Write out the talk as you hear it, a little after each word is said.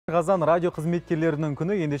қазан радио қызметкерлерінің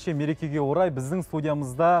күні, ендеше мерекеге орай біздің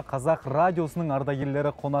студиямызда Қазақ радиосының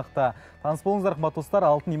ардагерлері қонақта. Таныс болыңыздар, қымбатты достар,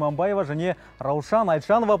 Алтын Иманбаева және Раушан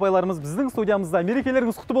Айтжанова апайларымыз біздің студиямызда.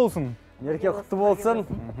 Мерекелеріңіз құтты болсын. Мереке құтты болсын.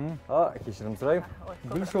 Кешірім сұрайым.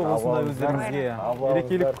 Гүл шоғысында өздеріңізге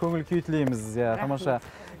мерекелік көңіл күй тілейміз. Тамаша.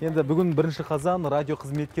 Енді бүгін 1 қазан радио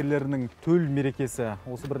қызметкерлерінің төл мерекесі.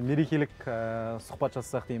 Осы бір мерекелік сұхбат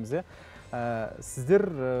жасасақ дейміз. Сіздер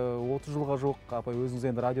 30 жылға жоқ, апай, өзіңіз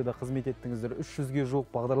енді радиода қызмет еттіңіздер, 300-ге жоқ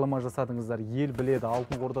бағдарлама жасадыңыздар, ел біледі,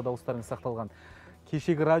 алтын қорда дауыстарыңыз сақталған.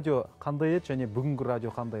 Кешегі радио қандай еді және бүгінгі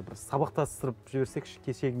радио қандай? Бір сабақтастырып жіберсек,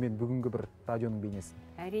 кешегі мен бүгінгі бір радионың бейнесін.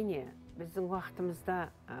 Әрине, біздің уақытымызда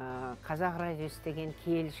Қазақ радиосы деген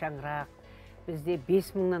киелі шаңырақ, бізде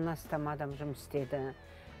 5000-нан астам адам жұмыс істеді.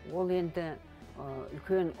 Ол енді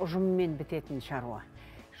үлкен ұжыммен бітетін шаруа.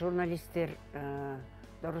 Журналистер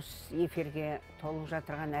дұрыс эфирге толып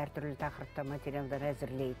жатырған әртүрлі тақырыпта материалдар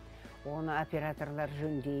әзірлейді. Оны операторлар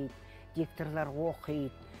жөндейді, дикторлар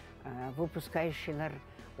оқиды, выпускающийлар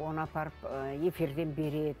оны апарып эфирден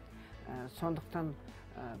береді. Сондықтан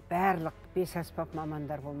барлық 5 аспап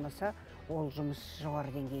мамандар болмаса, ол жұмыс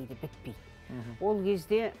жоғары деңгейде бітпейді. Ол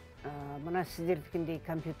кезде мына сіздердікіндей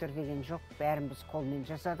компьютер деген жоқ, бәріміз қолмен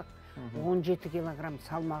жасадық. 17 килограмм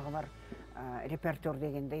салмағы бар репертуар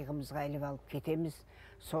дегенде иығымызға іліп алып кетеміз,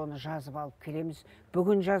 соны жазып алып келеміз.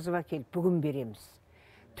 Бүгін жазып әкеліп, бүгін береміз.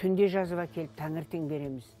 Түнде жазып әкеліп, таңертең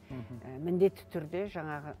береміз. Міндетті түрде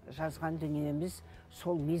жаңағы жазған дүниеміз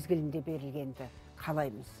сол мезгілінде берілгенді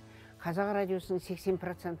қалаймыз. Қазақ радиосының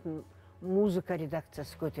 80%-ын музыка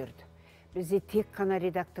редакциясы көтерді. Бізде тек қана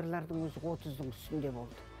редакторлардың өзі 30-дың үстінде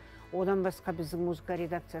болды. Одан басқа біздің музыка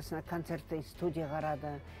редакциясына концертті студия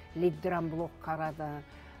қарады, лид-драм-блок қарады,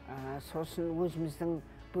 сосын өзіміздің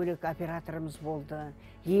бөлек операторымыз болды,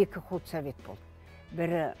 2 худсовет болды.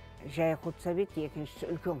 Бірі жай худсовет, екіншісі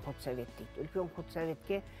үлкен худсовет дейді. Үлкен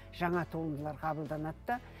худсоветке жаңа туындылар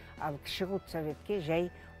қабылданады, ал кіші худсоветке жай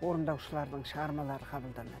орындаушылардың шығармалары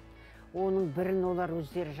қабылданады. Оның бірін олар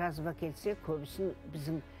өздері жазып әкелсе, көбісін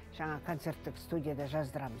біздің жаңа концерттік студияда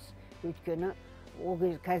жаздырамыз. Өйткені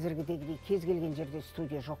қазіргідегідей кез келген жерде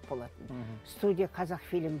студия жоқ болатын. Студия Қазақ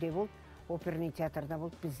фильмде болды, оперный театрда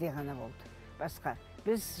болды, бізде ғана болды. Басқа.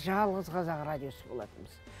 Біз жалғыз Қазақ радиосы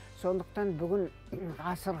болатынбыз. Сондықтан бүгін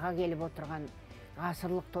ғасырға келіп отырған,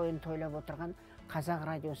 ғасырлық тойын тойлап отырған Қазақ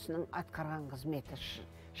радиосының атқарған қызметі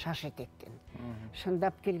шаш етектен.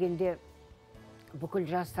 Шындап келгенде бүкіл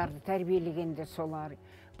жастарды тәрбиелегенде солар,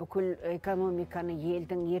 бүкіл экономиканы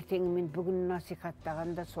елдің ертеңі мен бүгін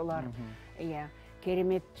насихаттағанда солар.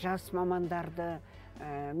 Керемет жас мамандарды,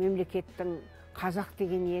 мемлекеттің Қазақ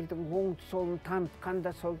деген елдің оңды солын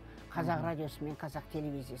танытқанда сол Қазақ радиосы мен Қазақ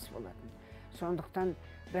телевизиясы болатын. Сондықтан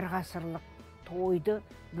бір ғасырлық тойды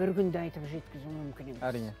бір күнде айтып жеткізу мүмкін емес.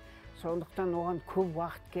 Әрине. Сондықтан оған көп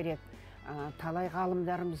уақыт керек, талай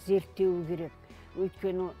ғалымдарымыз зерттеу керек.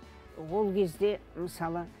 Өйткені ол кезде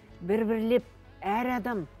мысалы бір-бірлеп әр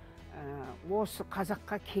адам осы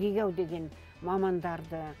қазаққа керек-ау деген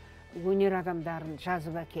мамандарды, өнер адамдарын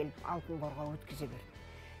жазып әкеліп алтын қорға өткізе берді.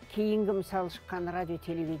 Кейінгі мысалы шыққан радио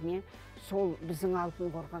телевидение сол біздің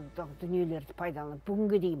алтын қорғандағы дүниелерді пайдаланып,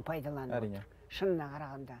 бүгінге дейін пайдаланып отыр. Шынына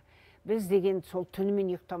қарағанда. Біз деген сол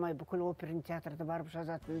түнімен ұйықтамай бүкіл оперный театрды барып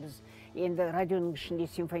жазатынбыз. Енді радионың ішінде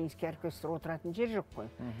симфонийский оркестр отыратын жер жоқ қой.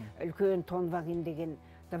 Үлкен тонваген деген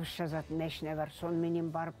дыбыс жазатын машина бар. Сонымен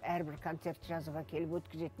барып әрбір концерт жазып әкеліп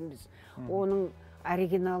өткізетінбіз. Оның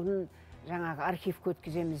оригиналын жаңағы архивке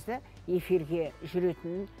өткіземіз де, эфирге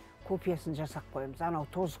жүретін копиясын жасап қоямыз, анау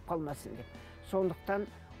тозып қалмасын деп. Сондықтан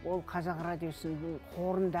ол Қазақ радиосының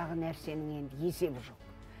қорындағы нәрсенің енді есебі жоқ.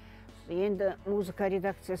 Енді музыка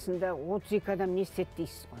редакциясында 32 адам не істеді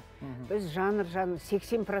дейсіз ғой. Біз жанр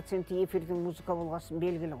 80% эфирдің музыка болғасын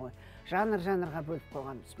белгілі ғой. Жанр-жанрға бөліп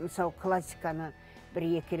қойғанбыз. Мысалы классиканы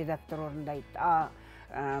 1-2 редактор орындайды,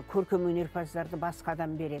 көркем өнерпаздарды басқа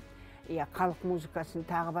адам береді. Халық музыкасын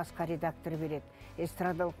тағы басқа редактор береді,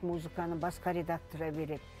 эстрадалық музыканы басқа редактор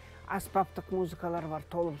береді, аспаптық музыкалар бар,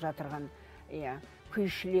 толып жатырған,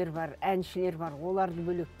 күйшілер бар, әншілер бар, оларды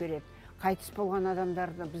бөлек береді. Қайтыс болған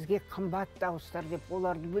адамдарды бізге қымбат дауыстар деп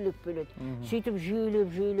оларды бөлек бөледі. Сөйтіп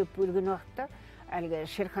жүйелеп бөлген уақытта әлгі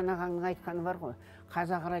Шерхан ағаның айтқаны бар ғой,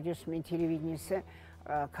 Қазақ радиосы мен телевидениесі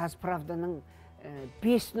Қазправданың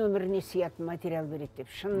 5 нөміріне сиятын материал береді деп.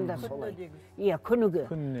 Шынында солай.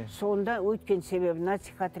 Күніге. Сонда өткен себебі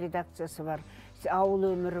насихат редакциясы бар, ауыл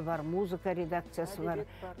өмірі бар, музыка редакциясы бар,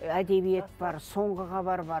 әдебиет бар, соңғыға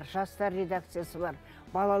бар, жастар редакциясы бар,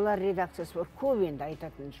 балалар редакциясы бар. Көп енді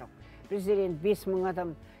айтатын жоқ. Біздер енді 5000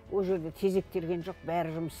 адам ол жерде тезектелген жоқ,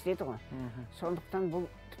 бәрі жұмыс істеді ғой. Сондықтан бұл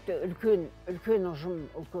тіпті үлкен ұжым,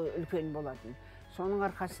 үлкен болатын. Соның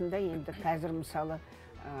арқасында енді қазір мысалы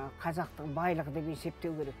қазақтың байлығы деп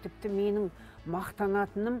есептеу керек. Тіпті менің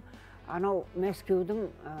мақтанатыным анау Мәскеудің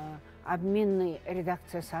обменный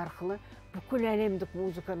редакциясы арқылы бүкіл әлемдік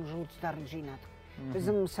музыканың жұлдыздарын жинадық.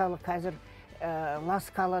 Біздің мысалы қазір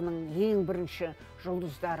Ласкаланың ең бірінші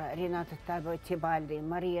жұлдыздары Рената Тебальди,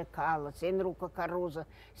 Мария Каллас, Энруко Карузо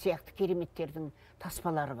сияқты кереметтердің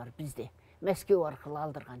таспалары бар бізде. Мәскеу арқылы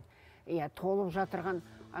алдырған. Толып жатырған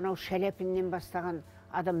анау Шаляпиннен бастаған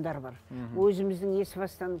адамдар бар. Өзіміздің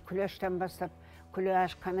Есбастан, Күләштан бастап,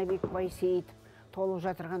 Күләш, Қанабек Байсейітов, толып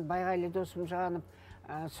жатырған Байғали Досымжанов,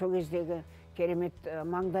 сол кездегі керемет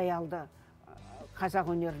маңдай алды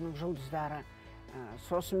қазақ өнерінің жұлдыздары.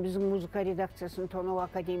 Сосын біздің музыка редакциясын тонау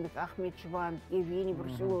академик Ахмет Жұбанов, Евгений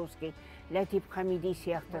Брусиловский, Латип Хамиди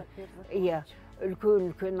сияқты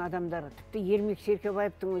үлкен адамдар. Тіпті Ермек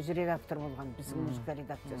Серкебаевтың өзі редактор болған біздің музыка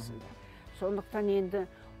редакциясында. Сондықтан енді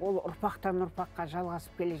ол ұрпақтан ұрпаққа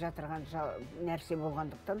жалғасып келе жатырған нәрсе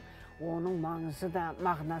болғандықтан, оның маңызы да,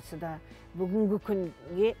 мағынасы да бүгінгі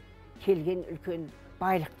күнге келген үлкен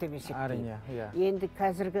байлық деп есептеймін. Енді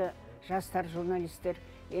қазіргі жастар журналистер,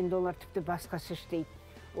 енді олар тіпті басқаша істейді.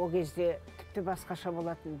 Ол кезде тіпті басқаша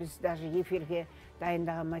болатын. Біз даже эфирге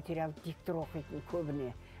дайындаған материал диктор оқитын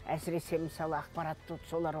көбіне. Әсіресе мысалы ақпаратты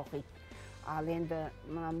солар оқиды. Ал енді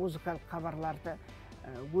музыкалық хабарларды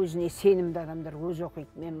өзіне сенімді адамдар өз оқиды.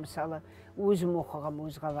 Мен мысалы өзім оқығам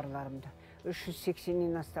өз хабарларымды.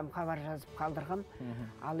 380-нен астам хабар жазып қалдырғам.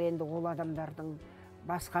 Ал енді ол адамдардың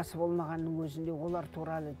басқасы болмағанның өзінде олар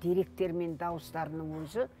туралы деректер мен дауыстарының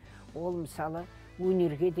өзі, ол мысалы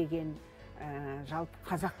өнерге деген, жалпы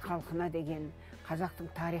қазақ халқына деген, қазақтың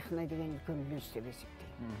тарихына деген үлкен үлес деп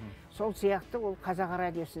есептеймін. Сол сияқты ол қазақ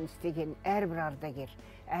радиосын істеген әрбір ардагер,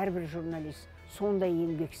 әрбір журналист сондай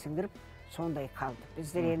еңбек сіңіріп, сондай қалды.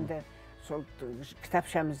 Біздер енді сол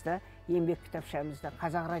кітапшамызда, еңбек кітапшамызда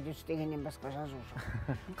қазақ радиосы дегеннен басқа жазу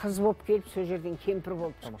жоқ. Қыз болып келіп, сол жерден кемпір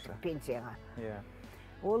болып шықты пенсияға.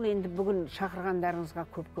 Ол енді бүгін шақырғандарыңызға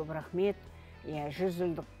көп-көп рахмет. 100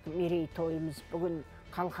 жылдық мерей тойымыз бүгін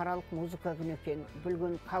халықаралық музыка күні екен,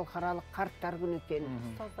 бүгін халықаралық қарттар күні екен.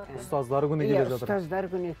 Ұстаздар күні келе жатыр. Ұстаздар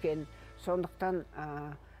күні екен. Сондықтан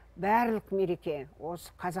барлық мереке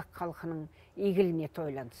осы қазақ халқының игіліне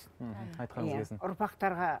тойлансын. Айтқаныңыз келсін.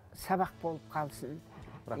 Ұрпақтарға сабақ болып қалсын,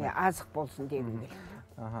 азық болсын дегім келеді.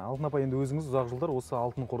 Алтын апа, енді өзіңіз ұзақ жылдар осы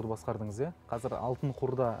алтын қорды басқардыңыз, қазір алтын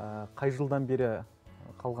қорда қай жылдан бері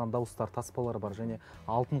қалған дауыстар, таспалар бар, және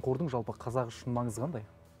алтын қордың жалпы қазақ үшін маңызы қандай?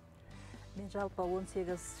 Мен жалпы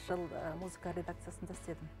 18 жыл музыка редакциясында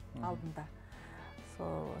істедім алдында.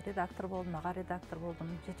 Сол редактор болдым, аға редактор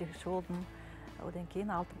болдым, жетекші болдым. Одан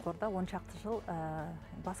кейін алтын қорда 10 шақты жыл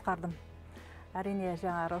басқардым. Әрине,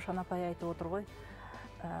 жаңа Раушан апай айтып отыр ғой,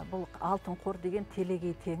 бұл алтын қор деген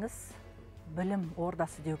телегей теңіз, білім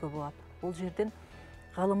ордасы деуге болады. Бұл жерден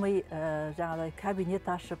ғылыми жаңағыдай кабинет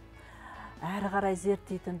ашып, әрі қарай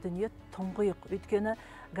зерттейтін дүние тұңғиық. Өйткені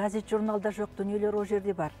газет журналда жоқ дүниелер о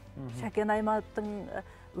жерде бар. Шәкен Аймановтың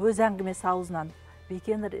өз әңгімесі аузынан,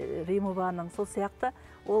 Бекен Римованың сол сияқты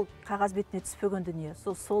ол қағаз бетіне түспеген дүние.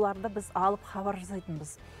 Соларды біз алып хабар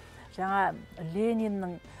жасайтынбыз. Жаңа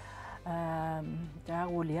Лениннің, жаңа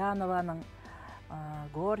Ульянованың,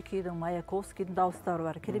 Горькийдің, Маяковскийдің дауыстары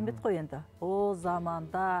бар. Керемет қой енді. О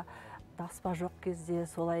заманда таспа жоқ кезде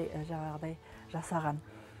солай жаңағыдай жасаған.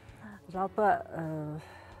 Жалпы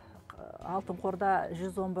алтын қорда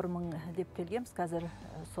 111 мың деп келгенбіз. Қазір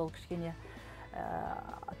сол кішкене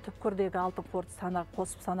түпкірдегі алтын қорды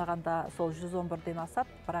қосып санағанда сол 111-ден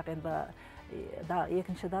асады. Бірақ енді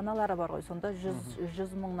екінші даналары бар ғой. Сонда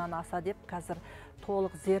 100 мыңнан аса деп қазір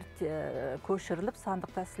толық көшіріліп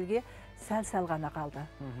сандық тәсілге сәл ғана қалды.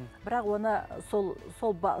 Бірақ оны сол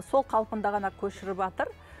қалпында ғана көшіріп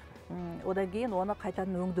атыр. Одан кейін оны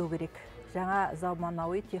қайтадан өңдеу керек. Жаңа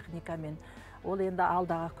заманауи техникамен. Ол енді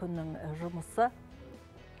алдағы күннің жұмысы.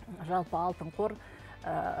 Жалпы алтын қор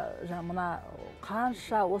мына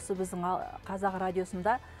қанша осы біздің қазақ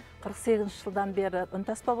радиосында 48 жылдан бері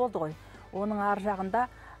үнтаспа болды ғой. Оның ар жағында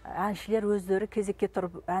әншілер өздері кезекке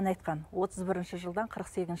тұрып ән айтқан. 31 жылдан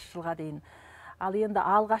 48 жылға дейін. Ал енді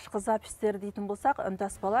алғашқы запистер дейтін болсақ,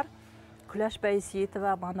 үнтаспалар Күләш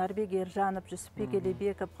Байсейітова, Манарбек Ержанов, Жүсіпбек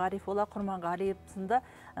Елебеков, Ғарифолла Құрманғалиев сынды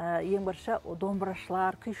ең бірінші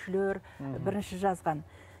домбырашылар, күйшілер бірінші жазған.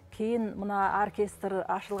 Кейін мына оркестр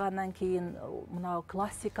ашылғаннан кейін мына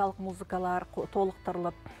классикалық музыкалар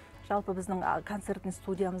толықтырылып, жалпы біздің концертный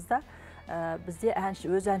студиямызда бізде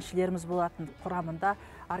өз әншілеріміз болатын құрамында,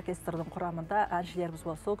 оркестрдің құрамында әншілеріміз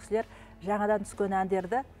болады. Сол кісілер жаңадан түскен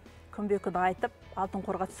әндерді күнбе-күн айтып, алтын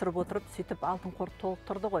қорға түсіріп отырып, сөйтіп алтын қор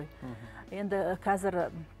толықтырды ғой. Енді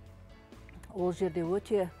қазір ол жерде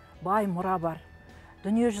өте бай мұра бар.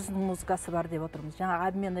 Дүние жүзінің музыкасы бар деп отырмыз. Жаңа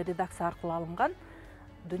обмен редакция арқылы алынған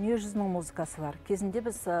дүние жүзінің музыкасы бар. Кезінде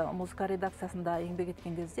біз музыка редакциясында еңбек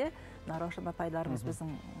еткен кезде, Раушан апайларымыз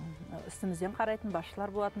біздің үстімізден қарайтын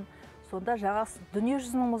басшылар болатын. Сонда жаңа дүние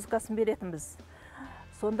жүзінің музыкасын беретінбіз.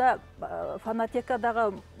 Сонда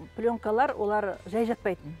фонотекадағы пленкалар олар жай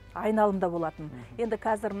жатпайтын, айналымда болатын. Енді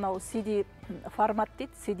қазір мынау CD формат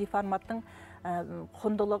дейді, CD форматтың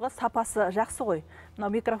құндылығы, сапасы жақсы ғой.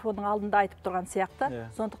 Мынау микрофонның алдында айтып тұрған сияқты.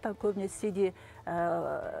 Сондықтан көбіне CD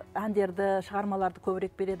әндерді, шығармаларды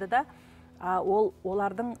көбірек береді да,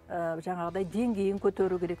 олардың жаңағыдай деңгейін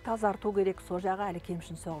көтеру керек, тазарту керек, сол жағы әлі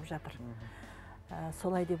кемшін соғып жатыр.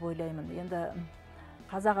 Солай деп ойлаймын. Енді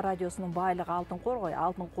Қазақ радиосының байлығы алтын қор ғой.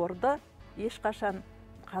 Алтын қорды ешқашан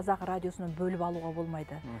Қазақ радиосынан бөліп алуға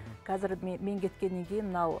болмайды. Қазір мен кеткеннен кейін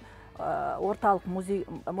мынау орталық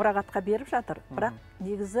мұрағатқа беріп жатыр. Бірақ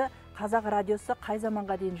негізі Қазақ радиосы қай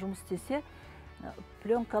заманға дейін жұмыс істесе,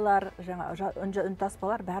 пленкалар,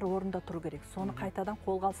 үнтаспалар бәрі орында тұру керек. Соны қайтадан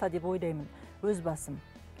қолға алса деп ойлаймын, өз басым.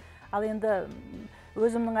 Ал енді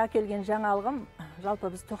өзімнің әкелген жаңалығым,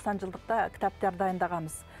 жалпы біз 90 жылдықта кітаптар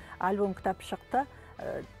дайындағанбыз. Альбом кітап шықты.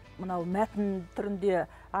 Мынау мәтін түрінде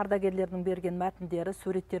ардагерлердің берген мәтіндері,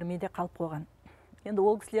 суреттері менде қалып қойған. Енді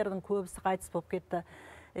ол кісілердің көбісі қайтыс болып кетті.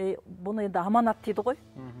 Бұны енді аманат дейді ғой,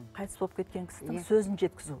 қайтыс болып кеткен кісінің сөзін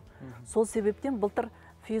жеткізу. Сол себептен былтыр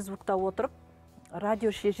Фейсбукта отырып, радио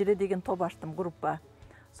шежіре деген топ аштым, группа.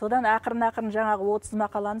 Содан ақырын жаңағы 30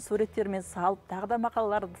 мақаланы суреттермен салып, тағы да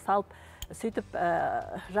мақалаларды салып, сөйтіп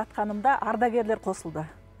жатқанымда ардагерлер қосылды.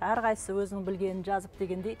 Әрқайсысы өзінің білгенін жазып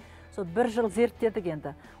дегендей, сол 1 жыл зерттедік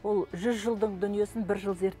енді. Ол 100 жылдың дүниесін 1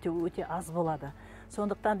 жыл зерттеу өте аз болады.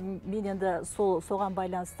 Сондықтан мен енді соған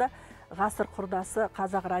байланысты ғасыр құрдасы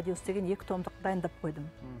Қазақ радиосы деген 2 томдық дайындап қойдым.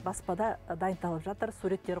 Баспада дайындалып жатыр,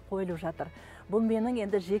 суреттері қойылып жатыр. Бұл менің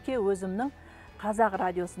енді жеке өзімнің Қазақ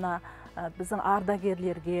радиосына, біздің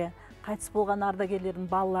ардагерлерге, қайтыс болған ардагерлердің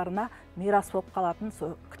балаларына мирас болып қалатын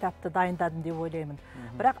сол кітапты дайындадым деп ойлаймын.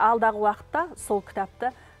 Бірақ алдағы уақытта сол кітапты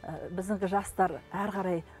біздіңгі жастар әрі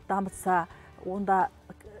қарай дамытса, онда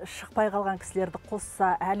шықпай қалған кісілерді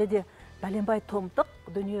қосса, әлі де бәленбай томдық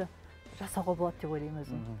дүние жасауға болады деп ойлаймын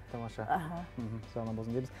өзім. Тамаша. Сағынан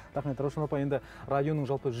болсын дейміз. Рахмет, Раушан апа, енді радионың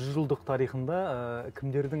жалпы 100 жылдық тарихында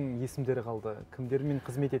кімдердің есімдері қалды? Кімдермен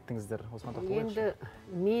қызмет еттіңіздер? Осыған тоқталайықшы.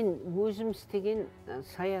 Енді мен өзім істеген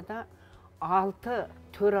саяда 6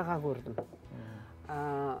 төраға көрдім.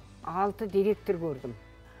 6 директор көрдім.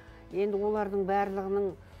 Енді олардың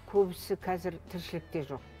барлығының көбісі қазір тіршілікте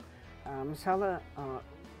жоқ. Мысалы,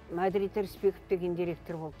 Мадрид Респектов деген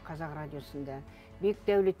директор болды Қазақ радиосында. Бек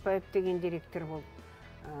Дәулетбаев деген директор болды.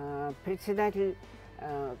 Председатель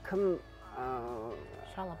кім?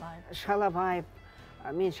 Шалабаев.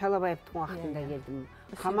 Мен Шалабаевтың уақытында келдім.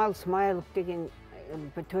 Қамал Смайлов деген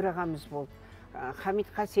төрағамыз болды.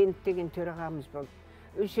 Хамид Қасенов деген төрағамыз болды.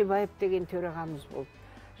 Өшебаев деген төрағамыз болды.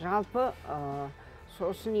 Жалпы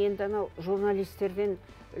сосын енді журналистерден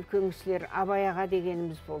үлкен кісілер Абай аға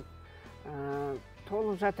дегеніміз болды.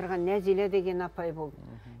 Толып жатырған Нәзила деген апай болды.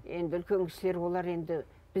 Енді үлкен кісілер, олар енді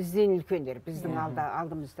бізден үлкендер, біздің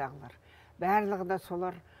алдымыздағылар. Барлығы да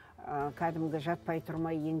солар кәдімгі жатпай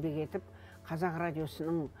тұрмай еңбек етіп, Қазақ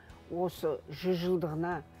радиосының осы 100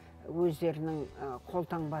 жылдығына өздерінің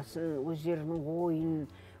қолтаңбасын, өздерінің ойын,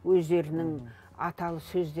 өздерінің аталы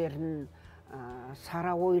сөздерін,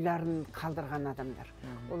 сара ойларын қалдырған адамдар.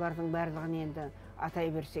 Олардың барлығын енді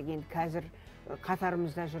атай берсек, енді қазір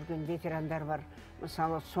қатарымызда жүрген ветерандар бар.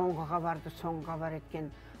 Мысалы, соңғыға бар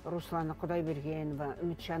еткен Руслана Құдайбергенова,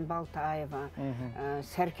 Үмітжан Балтаева,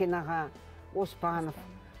 Сәркен аға Оспанов,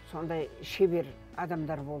 сондай шебер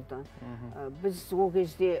адамдар болды. Біз ол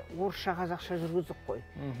кезде орысша қазақша жүргіздік қой.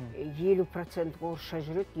 50% орысша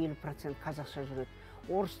жүреді, 50% қазақша жүреді.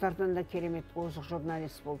 Орыстардан да керемет озық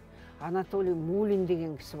журналист болды. Анатолий Мулин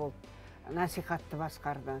деген кісі болды. Насихатты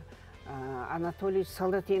басқарды. Анатолий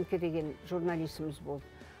Солдатенко деген журналистіміз болды.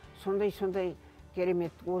 Сондай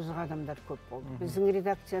керемет озық адамдар көп болды. Біздің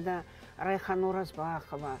редакцияда Райхан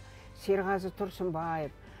Оразбақова, Серғазы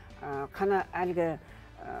Тұрсынбаев, қана әлгі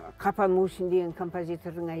Қапан Мусин деген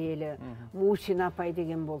композитордың әйелі, Мусин апай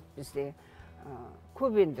деген болды бізде.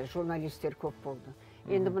 Көп енді журналистер көп болды.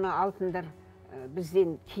 Енді мына алтындар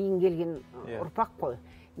бізден кейін келген ұрпақ қой.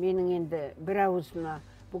 Менің енді бір ауызына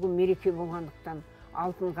бүгін мереке болғандықтан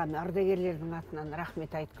алтынға ардагерлердің атынан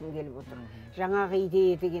рахмет айтқым келіп отыр. Жаңағы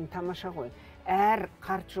идея деген тамаша ғой. Әр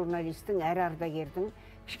қарт журналистің, әр ардагердің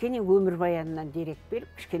кішкене өмірбаянынан дерек беріп,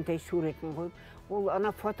 кішкентай суретін қойып, ол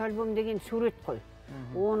ана фотоальбом деген сурет қой.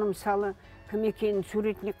 Оны мысалы кім екенін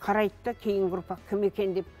суретіне қарайды да, кейін ұрпақ кім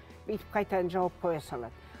екен деп бүйтіп қайтадан жауап қоя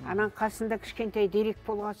салады. Ананың қасында кішкентай дерек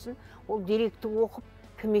болғасын, ол деректі оқып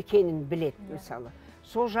кім екенін біледі мысалы.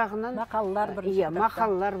 Сол жағынан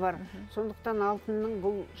мақалалар бар. Сондықтан Алтынның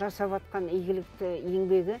бұл жасап жатқан игілікті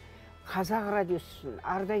еңбегі Қазақ радиосы үшін,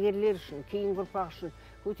 ардагерлер үшін, кейін ұрпақ үшін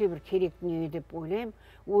өте бір керек дүние деп ойлаймын.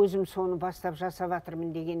 Өзім соны бастап жасап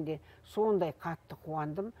жатырмын дегенде сондай қатты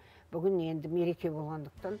қуандым. Бүгін енді мереке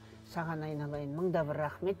болғандықтан саған айналайын, мыңда бір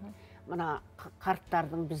рахмет. Мына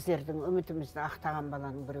қарттардың, біздердің үмітімізді ақтаған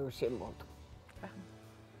баланың біреуі сен болдың.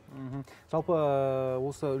 Жалпы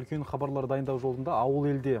осы үлкен хабарлар дайындау жолында ауыл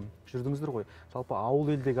елде жүрдіңіздер ғой. Жалпы ауыл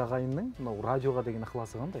елдегі ағайынның радиоға деген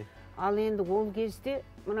ықыласы қандай? Ал енді ол кезде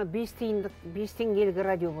мына 5 теңгелік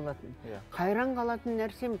радио болатын. Қайран қалатын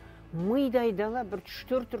нәрсем мыйдай дала бір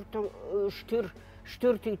 3-4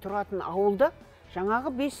 үй тұратын ауылда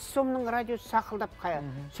жаңағы 5 сомның радиосы сақылдап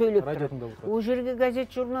сөйлеп тұрады. Ол жерге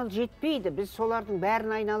газет журнал жетпейді. Біз солардың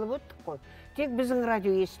бәрін айналып өттік қой. Тек біздің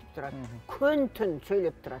радио естіп тұрады. Күн түн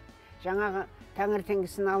сөйлеп тұрады. Жаңағы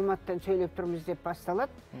таңертеңгісін Алматыдан сөйлеп тұрмыз деп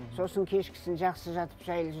басталады. Сосын кешкісін жақсы жатып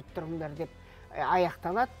жайлы жұт тұрыңдар деп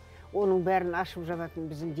аяқталады. Оның бәрін ашып жабатын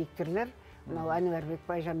біздің дикторлар. Мынау Әнуарбек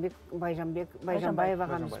Байжанбаев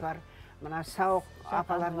ағамыз бар. Мына Сауық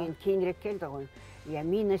апалар кейінірек келді ғой.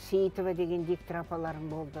 Мина Сейітова деген диктор апаларым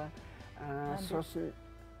болды. Сосын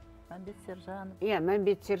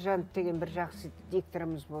Мәмбет Сержанов деген бір жақсы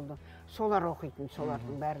дикторымыз болды. Солар оқитын,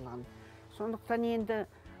 солардың барлығын. Сондықтан енді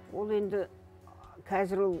ол енді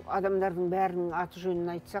қазір ол адамдардың бәрінің аты жөнін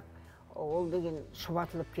айтсақ, ол деген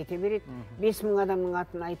шұбатылып кете береді. 5000 адамның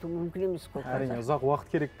атын айту мүмкін емес қой. Әрине, ұзақ уақыт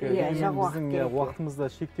керек. Біздің уақытымызда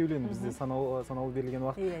шектеулен, бізде санаулы берілген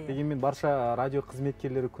уақыт. Дегенмен барша радио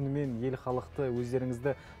қызметкерлері күнімен ел халықты,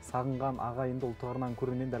 өздеріңізді сағынған ағайынды ұлттық арнаның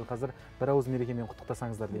көрермен дәл қазір бір ауыз мерекемен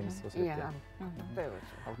құттықтасаңыздар дейміз.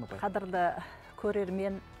 Қадірлі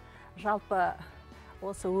көрермен, жалпы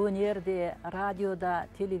осы өнерде, радиода,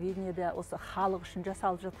 телевидениеде осы халық үшін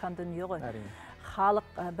жасалып жатқан дүние ғой. Халық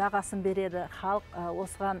бағасын береді, халық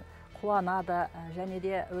осыған қуанады, және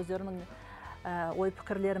де өздерінің ой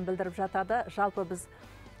пікірлерін білдіріп жатады. Жалпы біз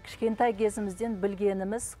кішкентай кезімізден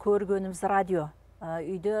білгеніміз, көргеніміз радио.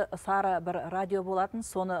 Үйде сары бір радио болатын,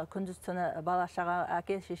 соны күндіз түні бала-шаға,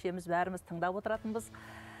 әке, шешеміз бәріміз тыңдап отыратынбыз.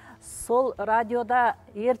 Сол радиода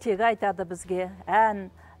ертегі айтады бізге, ән,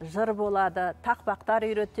 жыр болады, тақпақтар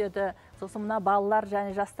үйретеді. Сосын мына балалар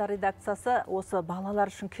және жастар редакциясы осы балалар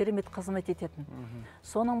үшін керемет қызмет ететін.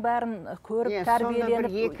 Соның бәрін көріп, тәрбиеленіп. Сонда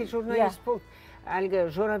бір екі журналист болды. Әлгі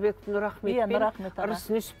Жорабек Нұрахмет пен Ырыс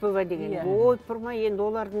Нүсіпова деген. Ой, тұрма, енді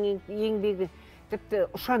олардың еңбегі тіпті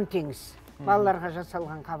ұшан теңіз. Балаларға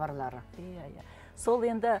жасалған хабарлары. Сол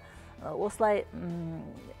енді осылай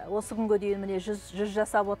осы күнге дейін міне 100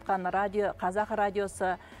 жасап отқан радио, Қазақ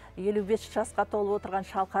радиосы, 55 жасқа толып отырған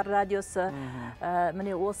Шалқар радиосы,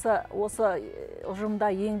 міне осы ұжымда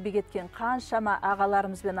еңбек еткен қаншама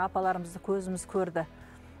ағаларымыз бен апаларымызды көзіміз көрді.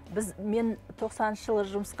 Мен 90 жылы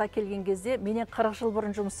жұмысқа келген кезде, менен 40 жыл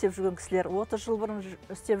бұрын жұмыс істеп жүрген кісілер, 30 жыл бұрын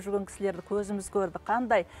істеп жүрген кісілерді көзіміз көрді.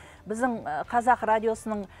 Қандай біздің Қазақ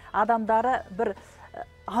радиосының адамдары бір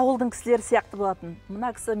ауылдың кісілері сияқты болатын.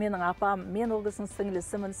 Мына кісі менің апам, мен ол кісінің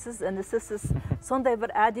сіңлісімін, сіз інісісіз. Сондай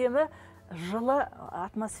бір әдемі жылы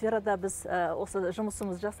атмосферада біз осы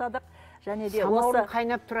жұмысымыз жасадық. Және де самаурын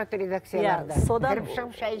қайнап тұрады редакцияларда. Кіріп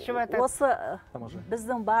шығып шай ішіп жатады. Осы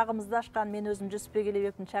біздің бағымызды ашқан, мен өзім Жүсіпбек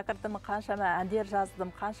Елебектің шәкіртімін, қаншама әндер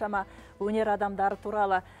жаздым, қаншама өнер адамдары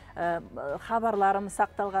туралы хабарларым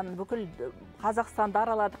сақталған, бүкіл Қазақстанды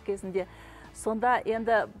араладық кезінде. Сонда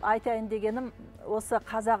енді айтайын дегенім, осы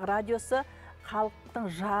Қазақ радиосы халықтың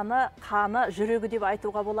жаны, қаны, жүрегі деп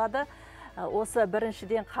айтуға болады. Осы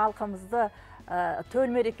біріншіден халқымызды төл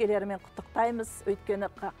мерекелерімен құттықтаймыз. Өйткені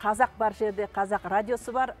қазақ бар жерде Қазақ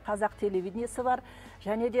радиосы бар, Қазақ телевидениесі бар.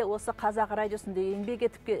 Және де осы Қазақ радиосында еңбек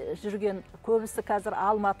етіп жүрген көбісі қазір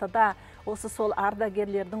Алматыда. Осы сол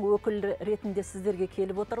ардагерлердің өкілі ретінде сіздерге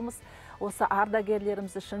келіп отырмыз. Осы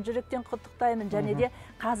ардагерлерімізді шын жүректен құттықтаймын. Және де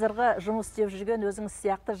қазіргі жұмыс істеп жүрген өзіңіз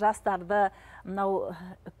сияқты жастарды, мынау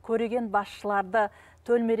көреген басшыларды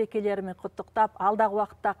төл мерекелерімен құттықтап, алдағы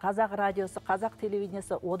уақытта Қазақ радиосы, Қазақ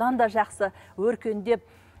телевидениесі одан да жақсы өркендеп,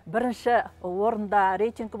 бірінші орында,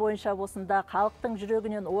 рейтинг бойынша осында халықтың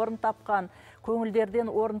жүрегінен орын тапқан, көңілдерден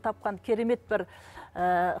орын тапқан керемет бір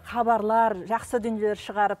хабарлар, жақсы дүниелер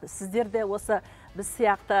шығарып, сіздер де осы біз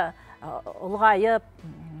сияқты ұлғайып,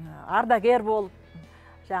 ардагер болып,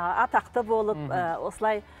 жаңа атақты болып,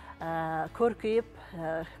 осылай көркейіп,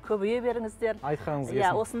 көбейе беріңіздер. Айтқаныңыз келсін.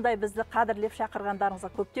 Иә, осындай бізді қадірлеп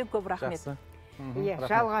шақырғандарыңызға көптен көп рахмет. Жақсы.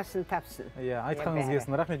 Жалғасын тапсын. Айтқаныңыз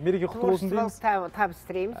келсін. Рахмет. Мереке құтты болсын дейміз.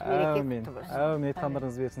 Табыстыреміз. Мереке құтты болсын. Әумин,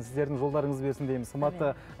 айтқандарыңыз берсін. Сіздердің жолдарыңыз берсін дейміз.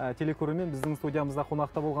 Қымбатты телекөрермен, біздің студиямызда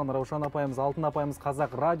қонақта болған Раушан апайымыз, Алтын апайымыз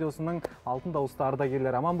Қазақ радиосының алтын дауысты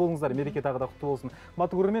ардагерлері. Аман болыңыздар. Мереке тағы да құтты болсын.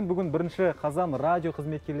 Қымбатты көрермен, бүгін 1 қазан радио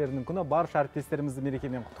қызметкерлерінің күні. Барша әріптестерімізді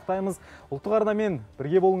мерекемен құттықтаймыз. Ұлттық арнамен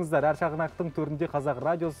бірге болыңыздар. Әр шағынақтың төрінде Қазақ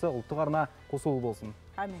радиосы ұлттық арна қосулы болсын.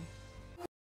 Амин.